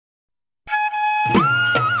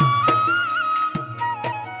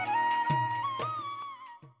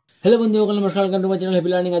Hello বন্ধুসকল নমস্কাৰ welcome to my channel Happy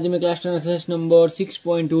Learning আজি মই ক্লাস 10 এক্সাৰসাইজ নম্বৰ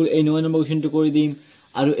 6.2 এই 9 নম্বৰ কোৱেশ্চনটো কৰি দিম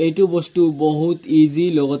আৰু এইটো বস্তু বহুত ইজি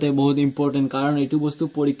লগতে বহুত ইম্পৰ্টেন্ট কাৰণ এইটো বস্তু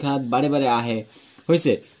পৰীক্ষাত বাৰে বাৰে আহে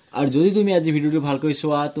হৈছে আৰু যদি তুমি আজি ভিডিওটো ভালকৈ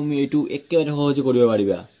চোৱা তুমি এইটো একেবাৰে সহজে কৰিব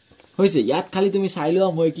পাৰিবা হৈছে ইয়াত খালি তুমি চাই লোৱা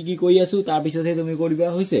মই কি কি কৈ আছো তাৰ পিছতহে তুমি কৰিবা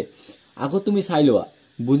হৈছে আগত তুমি চাই লোৱা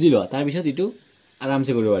বুজি লোৱা তাৰ পিছত এইটো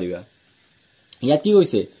আৰামছে কৰিব পাৰিবা ইয়াত কি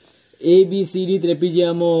কৈছে A B C D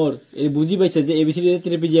ট্ৰেপিজিয়ামৰ এই বুজি পাইছে যে A B C D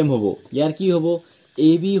trapezium হ'ব ইয়াৰ কি হ'ব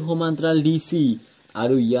AB সমান্তৰাল DC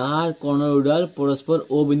আৰু ইয়াৰ কৰ্ণৰ উডাল পৰস্পৰ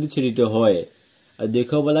O বিন্দু ছেদিত হয় আৰু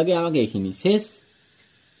দেখাব লাগে আমাক এইখিনি শেষ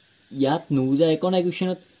ইয়াত নুবুজা একন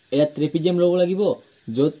ইকুৱেশ্যনত এটা ট্ৰেপিজিয়াম ল'ব লাগিব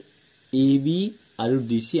যত AB আৰু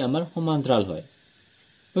DC আমাৰ সমান্তৰাল হয়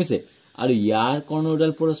হৈছে আৰু ইয়াৰ কৰ্ণৰ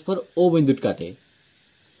উডাল পৰস্পৰ O বিন্দুত কাটে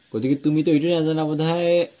গতিকে তুমি তো এইটো নাজানা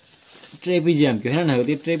বোধহয় ট্ৰেপিজিয়াম কি হয় না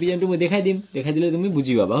গতি ট্ৰেপিজিয়ামটো মই দেখাই দিলে তুমি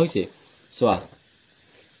বুজি পাবা হৈছে সোৱা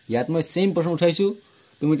ইয়াত মই সেম প্ৰশ্ন উঠাইছো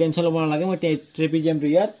তুমি টেনচন ল'ব নালাগে মই ট্ৰেপিজিয়ামটো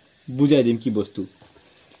ইয়াত বুজাই দিম কি বস্তু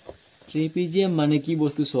ট্ৰেপিজিয়াম মানে কি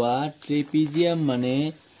বস্তু সোৱা ট্ৰেপিজিয়াম মানে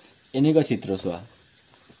এনেকা চিত্ৰ সোৱা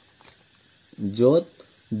যত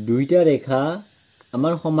দুইটা ৰেখা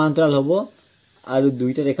আমাৰ সমান্তৰাল হ'ব আৰু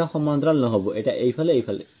দুইটা ৰেখা সমান্তৰাল নহব এটা এইফালে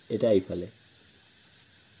এটা এইফালে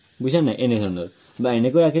বুঝা না এনে ধৰণৰ বা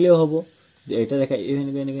এনেকৈ ৰাখিলেও হ'ব যে এটা ৰেখা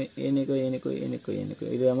এনেকৈ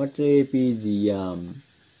এইটো আমাৰ ট্ৰেপিজিয়াম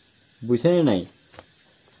বুঝা নাই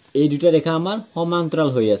এই দুটা ৰেখা আমাৰ সমান্তৰাল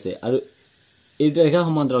হৈ আছে আৰু এই দুটা ৰেখা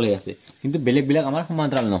সমান্তৰাল হৈ আছে কিন্তু বেলেগ বেলেগ আমাৰ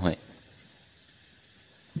সমান্তৰাল নহয়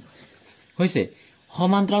হৈছে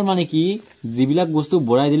সমান্তৰাল মানে কি যিবিলাক বস্তু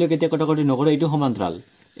বঢ়াই দিলে কেতিয়া কটাকটি নকৰে এইটো সমান্তৰাল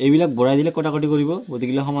এইবিলাক বঢ়াই দিলে কটাকটি কৰিব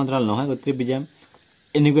গতিকে সমান্তৰাল নহয় গতিকে ট্ৰেপিজিয়াম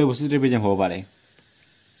এনেকৈ বস্তু ট্ৰেপিজিয়াম হ'ব পাৰে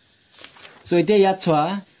So এতিয়া ইয়াত চোৱা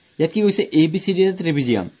ইয়াত কি কৈছে ABCD এটা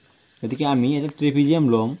ট্ৰেপিজিয়াম গতিকে আমি এটা ট্ৰেপিজিয়াম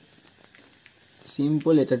লম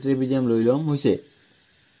সিম্পল এটা ট্ৰেপিজিয়াম লৈ লম হৈছে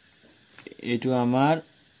এটো আমাৰ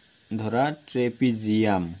ধৰা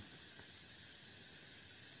trapezium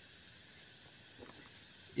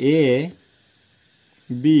A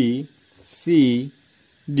B C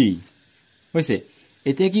D হৈছে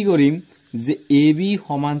এতিয়া কি কৰিম যে AB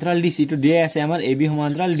সমান্তৰাল DC টো দিয়া আছে আমাৰ AB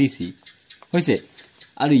সমান্তৰাল DC হৈছে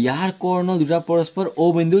আৰু ইয়াৰ কৰ্ণ দুটা পৰস্পৰ O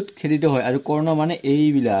বিন্দুত ছেদিত হয় আৰু কৰ্ণ মানে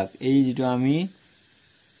এইবিলাক এই যেটো আমি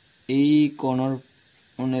এই কোণৰ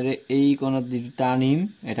ওনেৰে এই কোণত যেটো টানিম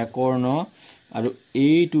এটা কৰ্ণ আৰু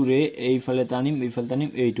এইটোৰে এইফালে টানিম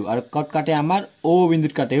এইটো আৰু কট কাটে আমাৰ O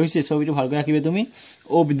বিন্দুত কাটে হৈছে ছবিটো ভালকৈ ৰাখিবে তুমি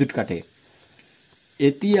O বিন্দুত কাটে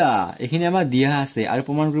এতিয়া এখিনি আমাৰ দিয়া আছে আৰু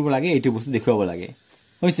প্ৰমাণ কৰিব লাগে এইটো বস্তু দেখুৱাব লাগে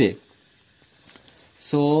হৈছে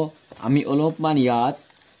সো আমি অলপমান ইয়াত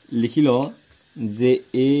লিখিলো যে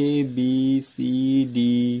A B C D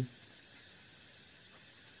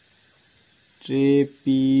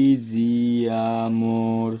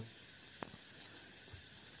ট্ৰেপিজিয়ামৰ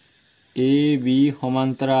A B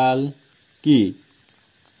সমান্তৰাল কি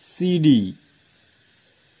C D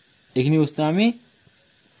এখিনি বস্তু আমি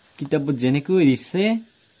কিতাপত যেনেকৈ দিছে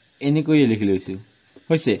এনেকৈ লিখি লৈছো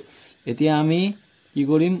হৈছে এতিয়া আমি কি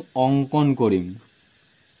কৰিম অঙ্কন কৰিম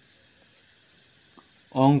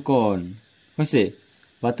অঙ্কন হৈছে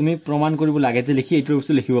বা তুমি প্ৰমাণ কৰিব লাগে যে লিখি এইটো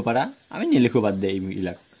বস্তু লিখিব পাৰা আমি নিলিখো বাদ দে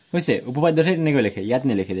এইবিলাক হৈছে উপপাদ্যতে তেনেকৈ লিখে ইয়াত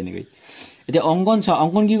নিলিখে তেনেকৈ এতিয়া অঙ্কন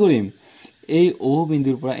অঙ্কন কি কৰিম এই O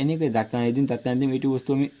বিন্দুৰ পৰা এনেকৈ দাগ টানি দিম এইটো বস্তু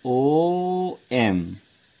আমি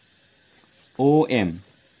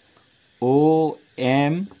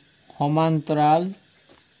OM সমান্তৰাল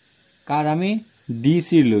কাৰ আমি DC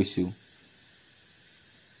লৈছো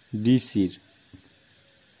DC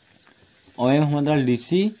OM সমান্তৰাল DC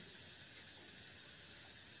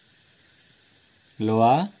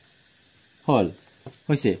লোৱা হল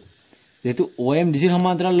হৈছে যেটো OM DC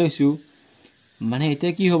সমান্তৰাল লৈছো মানে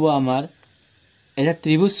এতিয়া কি হ'ব আমাৰ এটা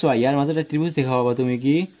ত্ৰিভুজ চোৱা ইয়াৰ মাজত এটা ত্ৰিভুজ দেখা পাবা তুমি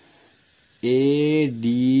কি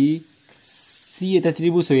ADC এটা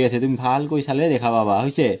ত্ৰিভুজ হৈ আছে তুমি ভালকৈ চালে দেখা পাবা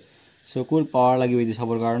হৈছে চকুৰ পাৱাৰ লাগিব এই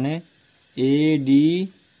চাবৰ কাৰণে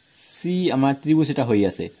ADC আমাৰ ত্ৰিভুজ এটা হৈ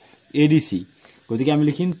আছে ADC গতিকে আমি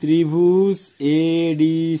লিখিম ত্ৰিভুজ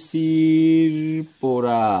ADC ৰ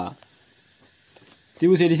পৰা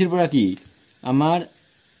ত্ৰিভুজ ADC পৰা কি আমাৰ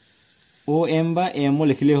OM বা MO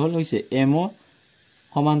লিখিলে হল হৈছে MO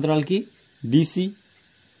সমান্তৰাল কি DC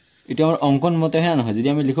এটা আমাৰ অঙ্কন মতে হয় নহয় যদি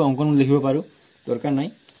আমি লিখো অঙ্কন লিখিব পাৰো দৰকাৰ নাই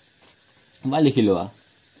বা লিখি লোৱা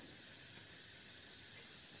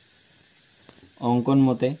অঙ্কন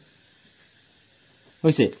মতে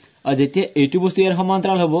হৈছে আৰু যেতিয়া এইটো বস্তু ইয়াৰ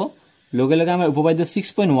সমান্তৰাল হ'ব লগে লগে আমাৰ উপপাদ্য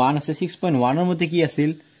 6.1 আছে 6.1 ৰ মতে কি আছিল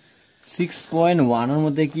 6.1 ৰ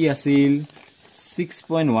মতে কি আছিল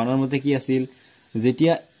 6.1 ৰ মতে কি আছিল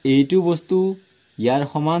যেতিয়া এইটো বস্তু ইয়াৰ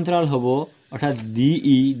সমান্তৰাল হ'ব অৰ্থাৎ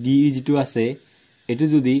DE যেটো আছে এটো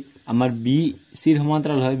যদি আমাৰ BC ৰ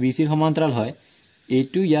সমান্তৰাল হয় BC ৰ সমান্তৰাল হয়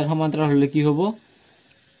এটো ইয়াৰ সমান্তৰাল হলে কি হ'ব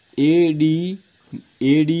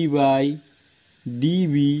AD by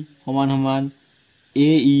DB সমান সমান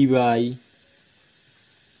AE by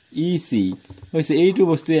EC হৈছে এইটো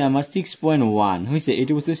বস্তুৱে আমাৰ 6.1 হৈছে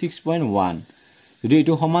এইটো বস্তু 6.1 যদি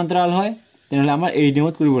এটো সমান্তৰাল হয় তেনেহলে আমাৰ এই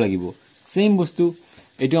নিয়মত কৰিব লাগিব সেম বস্তু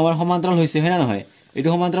এটো আমাৰ সমান্তৰাল হৈছে হয় না নহয় এটো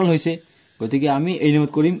সমান্তৰাল হৈছে গতিকে আমি এই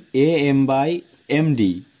নিয়মত কৰিম AM by MD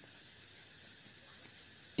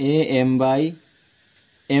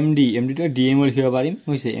টো DM ৰ লিখিব পাৰিম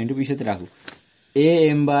হৈছে m টো পিছতে ৰাখো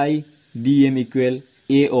AM by DM equal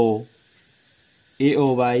AO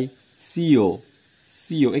by CO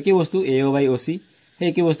একে বস্তু AO by OC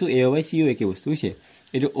একে বস্তু AO by CO একে বস্তু হৈছে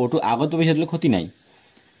এটো O টো আগত পিছতলৈ ক্ষতি নাই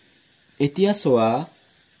এতিয়া সোয়া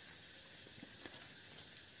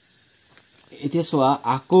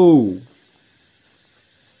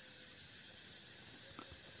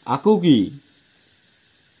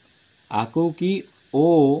আকৌ কি O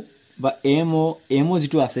বা MO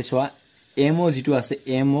যেটো আছে সোয়া MO যেটো আছে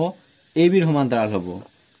MO AB ৰ সমান্তৰাল হ'ব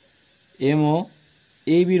MO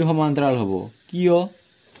AB ৰ সমান্তৰাল হ'ব কিয়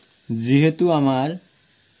যেহেতু আমাৰ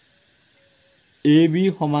AB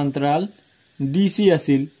সমান্তৰাল DC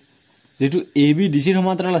আছিল যেটো AB DC ৰ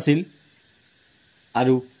সমান্তৰাল আছিল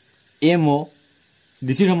আৰু MO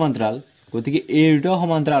DC ৰ সমান্তৰাল গতিকে A ৰ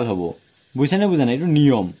সমান্তৰাল হ'ব বুঝানে বুঝানে এটো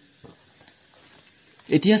নিয়ম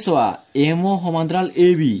এতিয়া সোয়া MO সমান্তৰাল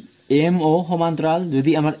AB MO সমান্তৰাল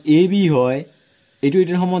যদি আমাৰ AB হয় এটো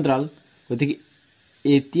এটাৰ সমান্তৰাল গতিকে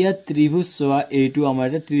এতিয়া ত্ৰিভুজ সোয়া এইটো আমাৰ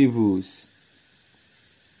এটা ত্ৰিভুজ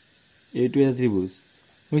এইটো এটা ত্ৰিভুজ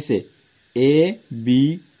হৈছে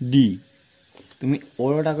ABD তুমি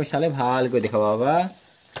ওৰটা কৈ চালে ভালকৈ দেখা পাবা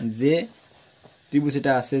যে ত্রিভুজ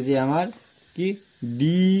এটা আছে যে আমার কি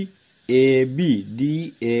DAB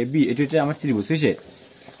এটো এটা আমার ত্রিভুজ হইছে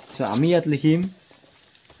সো আমি ইয়াত লিখিম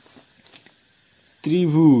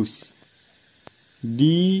ত্রিভুজ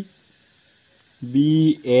DB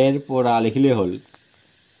এর পরা লিখিলে হল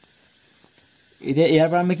এটা ইয়াৰ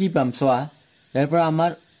পৰা আমি কি পাম সোয়া ইয়াৰ পৰা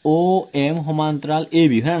আমাৰ OM সমান্তৰাল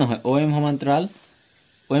AB হয় না নহয় OM সমান্তৰাল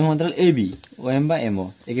AB OM বা MO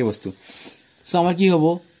একে বস্তু সো আমাৰ কি হ'ব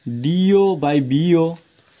DO by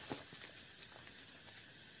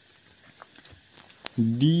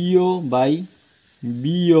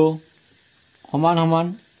BO সমান সমান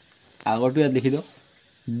আগৰটো ইয়াত লিখি দাও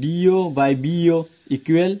DO by BO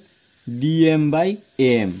equal DM by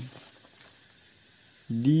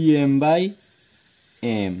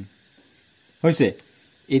AM হৈছে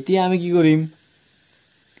এতিয়া আমি কি কৰিম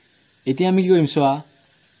সোয়া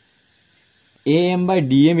AM by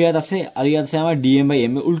DM ইয়াত আছে আৰু ইয়াত আছে আমাৰ DM by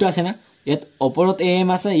M উল্টা আছে না ইয়াত ওপৰত AM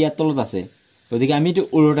আছে ইয়াত তলত আছে গতিকে আমি এটো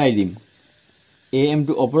উল্টাই দিম AM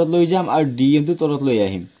টো ওপৰত লৈ যাম আৰু DM টো তলত লৈ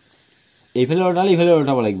আহিম এইফালে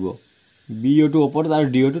উল্টাব লাগিব BO টো ওপৰত আৰু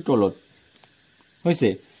DO টো তলত হৈছে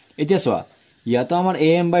এতিয়া সোয়া ইয়াতো আমাৰ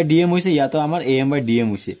AM by DM হৈছে ইয়াতো আমাৰ AM by DM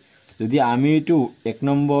হৈছে যদি আমি এটো 1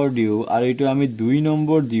 নম্বৰ দিও আৰু এটো আমি 2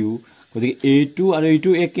 নম্বৰ দিও গতিকে A2 আৰু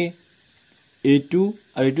এটো একে A2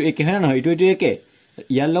 আৰু এটো একে হয় না নহয় এটো একে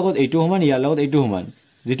ইয়াৰ লগত এটো সমান ইয়াৰ লগত এটো সমান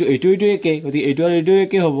যেটো এটো একে গতিকে এটো আৰু এটো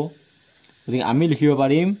একে হ'ব গতিকে আমি লিখিব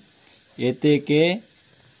পাৰিম এতেকে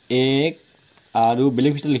 1 আৰু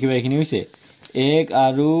বেলেগ পিছত লিখিবা এখিনি হৈছে 1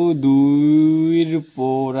 আৰু 2 ৰ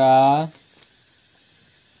পৰা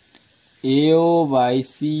AO by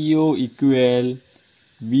CO equal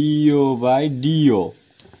BO by DO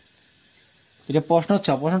এটা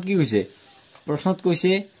প্ৰশ্নত কি কৈছে প্ৰশ্নত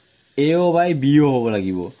কৈছে AO by BO হ'ব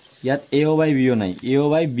লাগিব ইয়াত AO by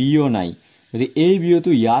BO নাই যদি এই BO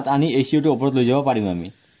টো ইয়াত আনি AC টো ওপৰত লৈ যাব পাৰিম আমি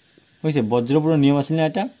হৈছে বজ্ৰপুৰৰ নিয়ম আছিল না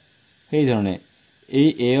এটা সেই ধৰণে এই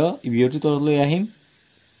AO BO টো তলত লৈ আহিম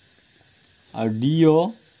আৰু DO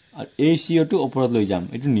আৰু AC টো ওপৰত লৈ যাম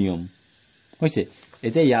এটো নিয়ম হৈছে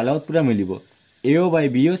এতিয়া ইয়াৰ লগত পুৰা মিলিব AO by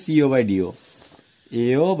BO CO by DO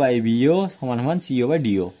AO by BO সমান সমান CO by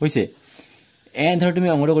DO হৈছে এন ধৰ তুমি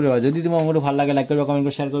অংকটো কৰিবা যদি তোমাৰ অংকটো ভাল লাগে লাইক কৰিবা কমেন্ট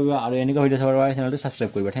কৰি শেয়াৰ কৰিবা আৰু এনেকা ভিডিও চাবৰ বাবে চেনেলটো সাবস্ক্ৰাইব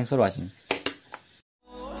কৰিবা thanks for watching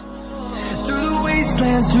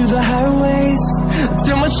through the highways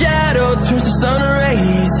till my shadow turns to sun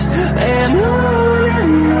rays and